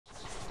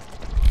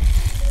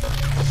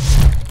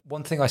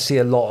One thing I see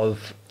a lot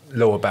of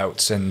lower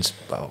belts and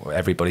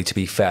everybody, to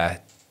be fair,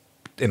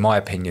 in my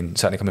opinion,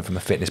 certainly coming from a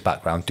fitness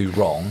background, do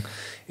wrong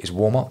is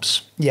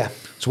warm-ups. Yeah.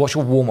 So what's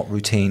your warm-up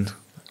routine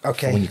for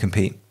when you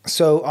compete?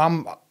 So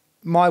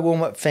my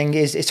warm-up thing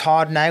is, it's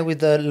hard now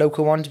with the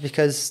local ones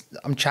because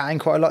I'm chatting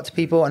quite a lot to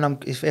people,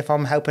 and if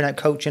I'm helping out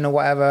coaching or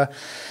whatever.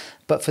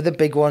 But for the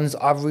big ones,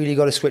 I've really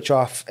got to switch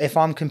off. If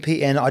I'm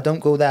competing, I don't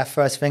go there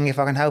first thing. If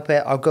I can help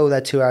it, I'll go there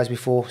 2 hours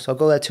before. So I'll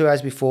go there 2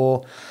 hours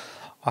before.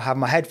 I'll have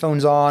my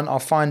headphones on. I'll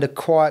find a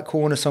quiet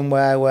corner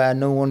somewhere where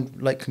no one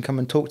can come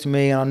and talk to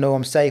me, and I know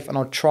I'm safe. And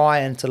I'll try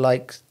and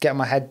to get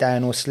my head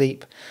down or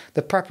sleep.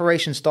 The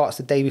preparation starts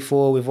the day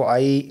before with what I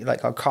eat,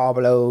 like a carb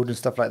load and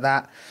stuff like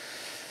that.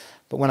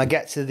 But when I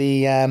get to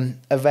the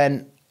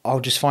event,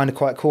 I'll just find a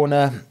quiet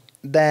corner.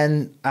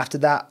 Then after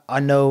that, I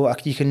know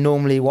you can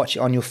normally watch it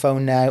on your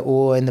phone now,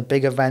 or in the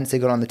big events, they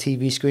got on the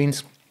TV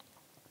screens.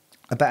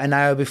 About an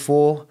hour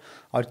before,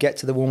 I'd get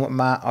to the warm-up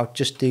mat. I'll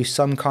just do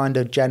some kind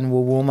of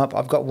general warm-up.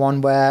 I've got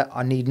one where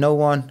I need no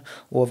one,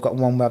 or I've got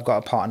one where I've got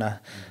a partner.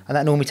 And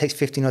that normally takes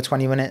 15 or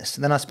 20 minutes.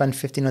 Then I spend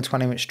 15 or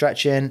 20 minutes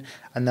stretching,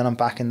 and then I'm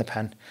back in the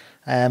pen.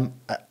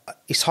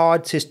 It's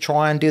hard to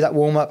try and do that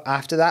warm-up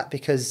after that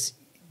because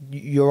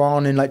you're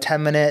on in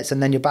 10 minutes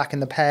and then you're back in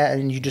the pen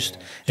and you just...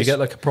 Do you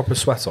get a proper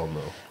sweat on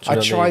though? I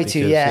try to,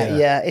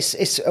 yeah.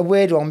 It's a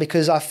weird one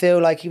because I feel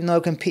like even though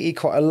I competed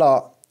quite a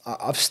lot,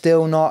 I've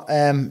still not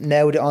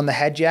nailed it on the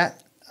head yet.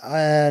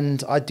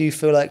 And I do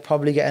feel like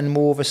probably getting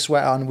more of a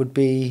sweat on would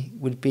be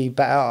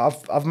better.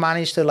 I've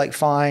managed to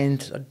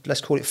find,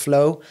 let's call it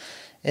flow,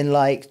 in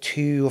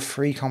 2 or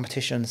 3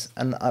 competitions,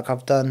 and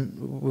I've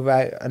done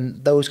without,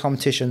 and those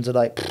competitions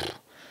are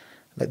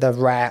they're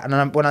rare.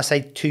 And when I say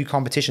 2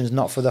 competitions,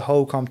 not for the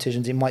whole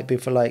competitions, it might be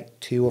for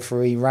 2 or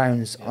 3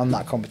 rounds on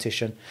that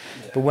competition.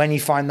 But when you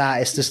find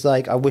that, it's just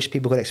I wish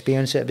people could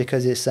experience it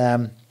because it's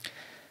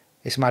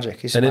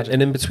magic.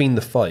 And in between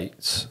the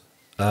fights,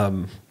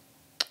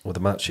 or the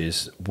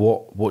matches,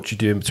 what do you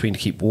do in between to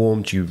keep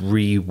warm? Do you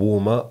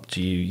re-warm up? Do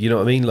you know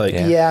what I mean?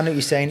 Yeah, I know what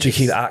you're saying. Do you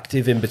keep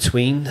active in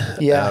between?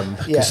 Yeah,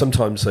 because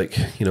sometimes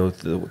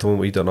the one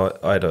we've done,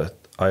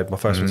 I had my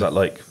first one was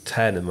at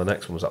 10 and my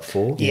next one was at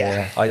 4.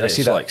 Yeah. I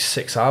see that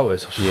 6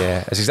 hours.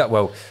 Yeah, that's exactly.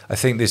 Well, I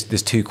think there's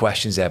 2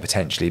 questions there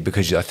potentially,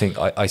 because I think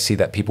I see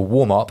that people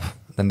warm up,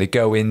 then they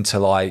go into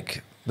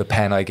the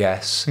pen, I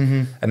guess,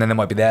 and then they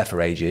might be there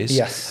for ages.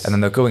 Yes. And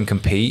then they'll go and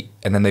compete,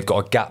 and then they've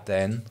got a gap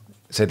then.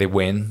 Say they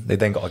win, they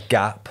then got a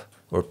gap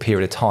or a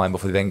period of time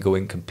before they then go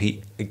and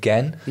compete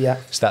again. Yeah.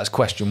 So that's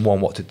question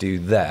 1, what to do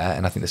there.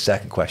 And I think the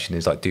second question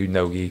is do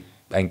no-gi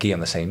and gi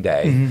on the same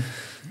day.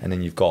 And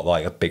then you've got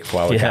a big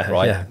 4-hour gap,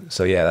 right? Yeah.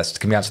 So yeah,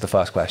 can we answer the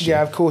first question?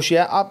 Yeah, of course.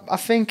 Yeah, I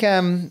think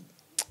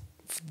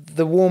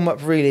the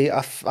warm-up really,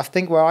 I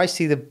think where I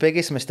see the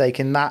biggest mistake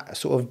in that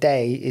sort of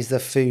day is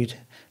the food.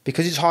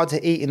 Because it's hard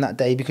to eat in that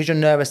day, because you're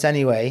nervous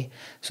anyway,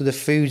 so the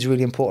food's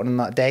really important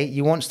on that day.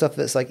 You want stuff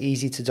that's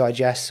easy to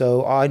digest,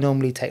 so I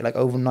normally take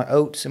overnight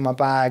oats in my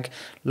bag,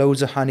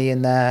 loads of honey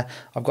in there.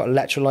 I've got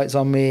electrolytes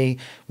on me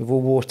with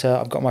all water.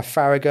 I've got my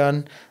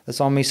Theragun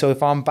that's on me, so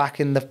if I'm back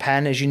in the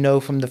pen, as you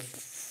know from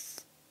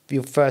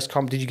your first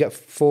comp, did you get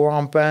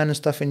forearm burn and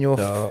stuff in your...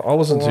 No, I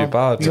wasn't too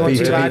bad.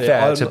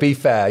 To be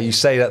fair, you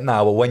say that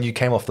now, but when you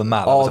came off the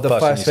mat, that was the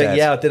first thing.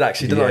 Yeah, I did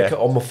actually. Didn't I?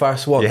 On my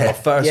first one. Yeah. My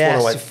first one,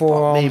 I went,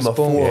 forearms, my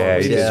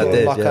forearms. Yeah, I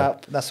did. Lock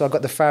up. That's why I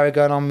got the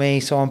Theragun on me,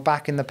 so I'm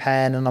back in the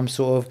pen and I'm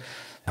sort of...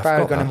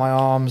 Theragun in my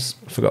arms.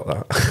 I forgot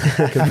that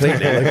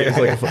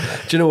completely.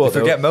 Do you know what?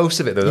 You forget most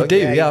of it though. You do,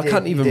 yeah. I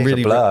can't even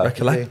really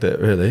recollect it.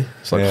 Really,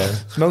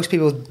 it's most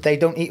people, they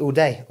don't eat all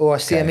day, or I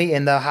see them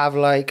eating. They'll have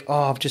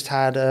I've just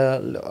had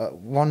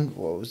one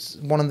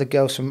of the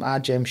girls from our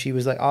gym. She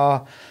was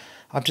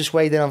I've just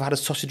weighed in, I've had a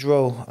sausage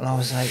roll. And I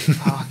was like,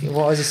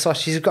 what is a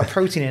sausage? She's got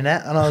protein in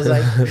it. And I was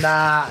like,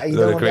 nah, you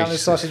don't want to have a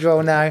sausage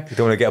roll now. You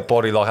don't want to get a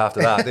body lock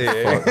after that, do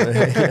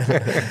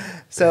you?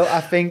 So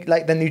I think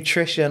the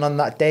nutrition on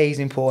that day is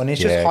important. It's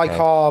just high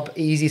carb,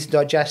 easy to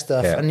digest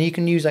stuff. Yeah. And you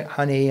can use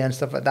honey and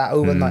stuff like that,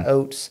 overnight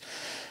oats.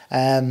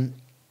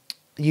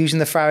 Using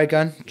the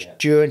Theragun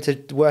during to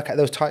work out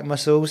those tight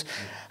muscles.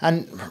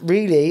 And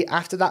really,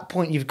 after that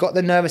point, you've got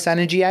the nervous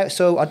energy out.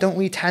 So I don't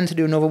really tend to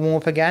do another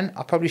warm-up again.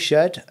 I probably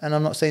should, and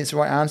I'm not saying it's the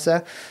right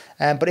answer.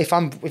 But if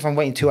I'm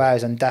waiting 2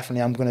 hours, then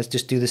definitely I'm going to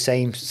just do the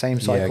same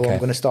cycle. I'm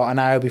going to start an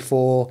hour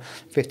before,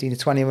 15 to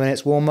 20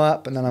 minutes warm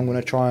up, and then I'm going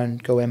to try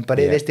and go in. But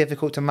it is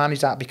difficult to manage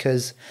that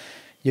because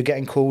you're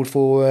getting called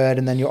forward,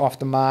 and then you're off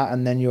the mat,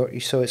 and then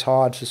so it's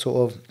hard to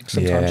sort of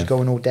sometimes you're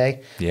going all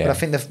day. Yeah. But I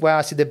think where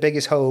I see the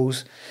biggest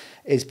holes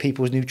is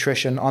people's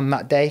nutrition on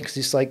that day, because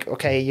it's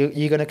okay,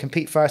 you're going to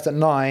compete first at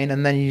 9,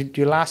 and then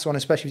your last one,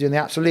 especially doing the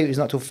absolute, is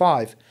not till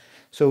 5.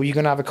 So you're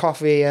going to have a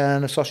coffee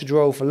and a sausage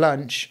roll for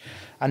lunch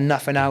and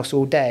nothing else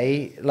all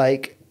day.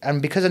 And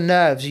because of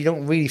nerves, you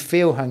don't really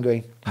feel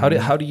hungry. How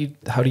do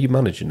you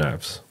manage your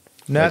nerves?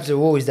 Nerves are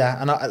always there,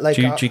 and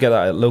do you get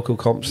that at local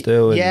comps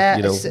still? And, yeah,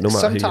 you know, no matter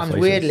sometimes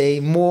weirdly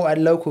more at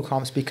local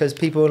comps because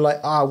people are like,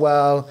 oh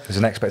well, there's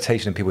an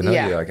expectation of people know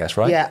you, I guess,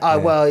 right? Yeah. Oh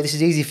well, this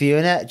is easy for you,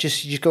 innit?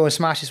 Just go and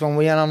smash this one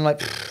with you. And I'm like,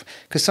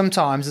 because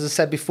sometimes, as I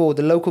said before,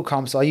 the local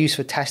comps I use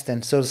for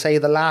testing. So say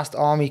the last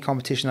army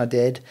competition I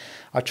did,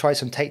 I tried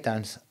some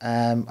takedowns,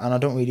 and I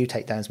don't really do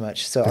takedowns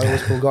much, so I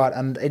always pull guard,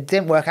 and it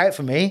didn't work out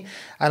for me,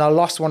 and I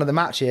lost one of the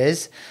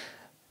matches.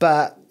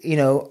 But, you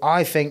know,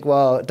 I think,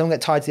 well, don't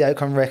get tied to the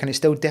outcome, Rick, and it's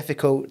still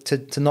difficult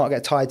to not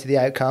get tied to the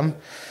outcome.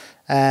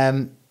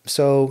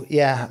 So,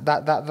 yeah,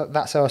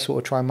 that's how I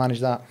sort of try and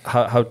manage that.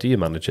 How do you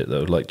manage it,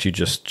 though? Like, do you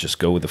just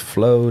go with the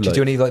flow? Do you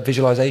do any, like,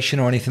 visualization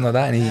or anything like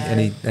that?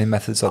 Any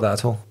methods like that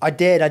at all? I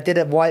did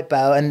at white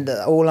belt, and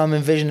all I'm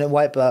envisioning at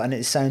white belt, and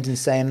it sounds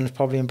insane, and it's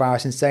probably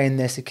embarrassing saying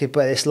this,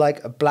 but it's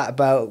like a black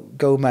belt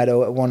gold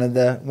medal at one of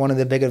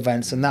the big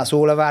events, and that's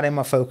all I've had in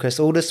my focus.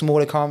 All the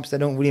smaller comps, they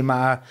don't really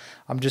matter.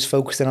 I'm just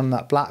focusing on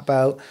that black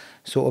belt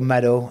sort of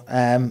medal,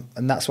 and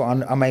that's what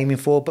I'm aiming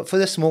for. But for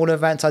the smaller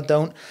events,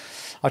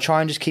 I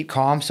try and just keep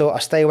calm. So I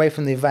stay away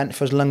from the event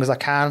for as long as I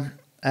can.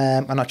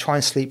 And I try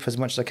and sleep for as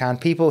much as I can.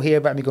 People hear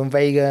about me going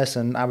Vegas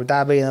and Abu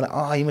Dhabi and they're like,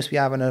 oh, you must be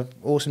having an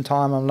awesome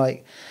time. I'm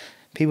like,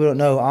 people don't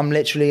know. I'm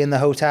literally in the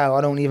hotel.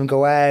 I don't even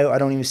go out. I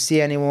don't even see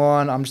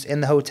anyone. I'm just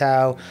in the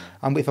hotel.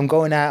 If I'm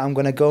going out, I'm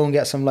going to go and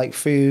get some like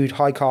food,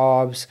 high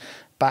carbs,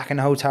 back in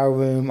the hotel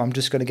room. I'm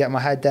just going to get my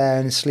head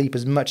down and sleep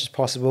as much as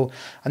possible.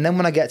 And then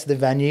when I get to the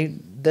venue,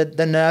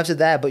 the nerves are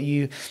there, but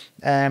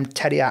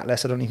Teddy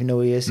Atlas, I don't even know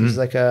who he is. He's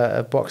like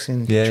a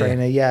boxing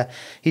trainer. Yeah.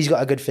 He's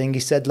got a good thing.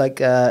 He said like,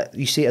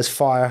 you see it as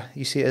fire.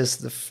 You see it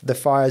as the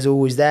fire is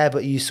always there,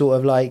 but you sort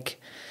of like,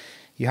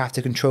 you have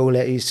to control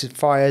it.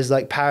 Fire is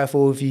like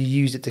powerful if you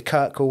use it to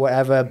cook or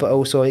whatever, but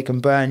also it can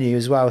burn you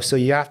as well. So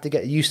you have to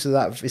get used to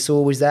that. It's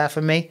always there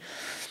for me.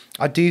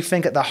 I do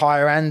think at the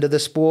higher end of the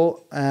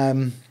sport,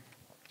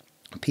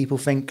 people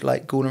think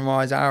like Gordon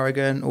Rye's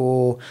arrogant,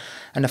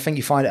 and I think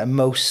you find it at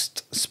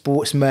most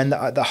sportsmen that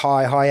are at the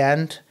high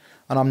end,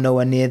 and I'm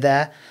nowhere near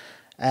there.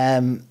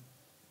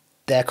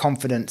 Their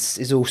confidence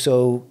is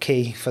also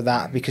key for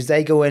that because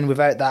they go in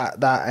without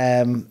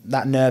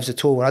that nerves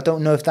at all. And I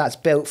don't know if that's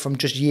built from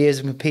just years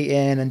of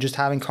competing and just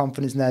having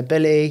confidence in their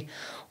ability,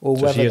 or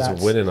just whether years that's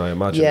of winning, I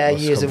imagine. Yeah,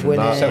 years of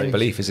winning.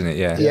 Self-belief, isn't it?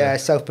 Yeah,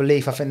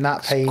 self-belief. I think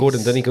that pays. Gordon,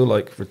 didn't he go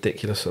like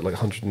ridiculous at like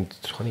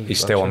 120? He's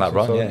still on that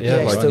run,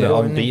 yeah, like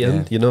unbeaten.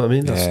 Yeah. You know what I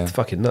mean? That's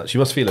fucking nuts. You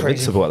must feel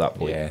invincible at that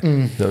point. Yeah. You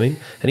know what I mean?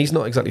 And he's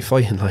not exactly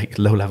fighting like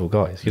low-level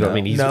guys. You know what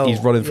I mean? He's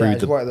running through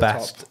the right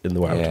best in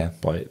the world. Yeah.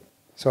 By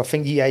So I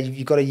think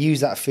you've got to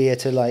use that fear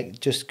to like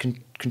just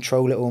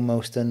control it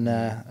almost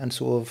and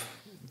sort of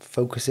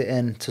focus it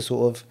in to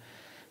sort of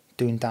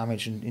doing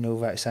damage and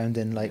without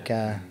sounding like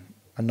a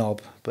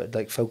knob, but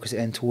like focus it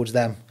in towards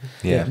them,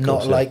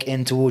 not like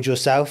in towards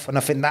yourself. And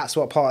I think that's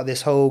what part of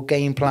this whole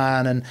game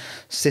plan and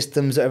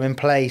systems that are in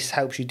place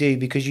helps you do,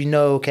 because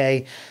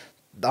okay,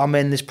 I'm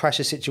in this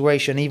pressure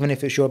situation, even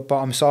if it's your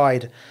bottom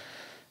side.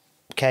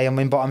 Okay, I'm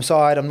in bottom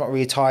side, I'm not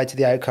really tied to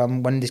the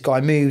outcome. When this guy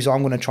moves,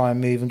 I'm going to try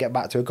and move and get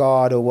back to a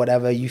guard or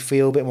whatever. You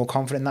feel a bit more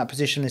confident in that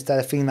position instead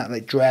of feeling that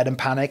like dread and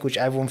panic, which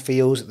everyone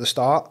feels at the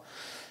start.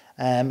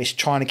 It's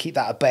trying to keep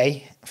that at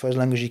bay for as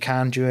long as you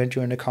can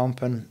during the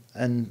comp,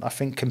 and I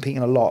think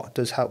competing a lot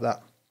does help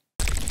that.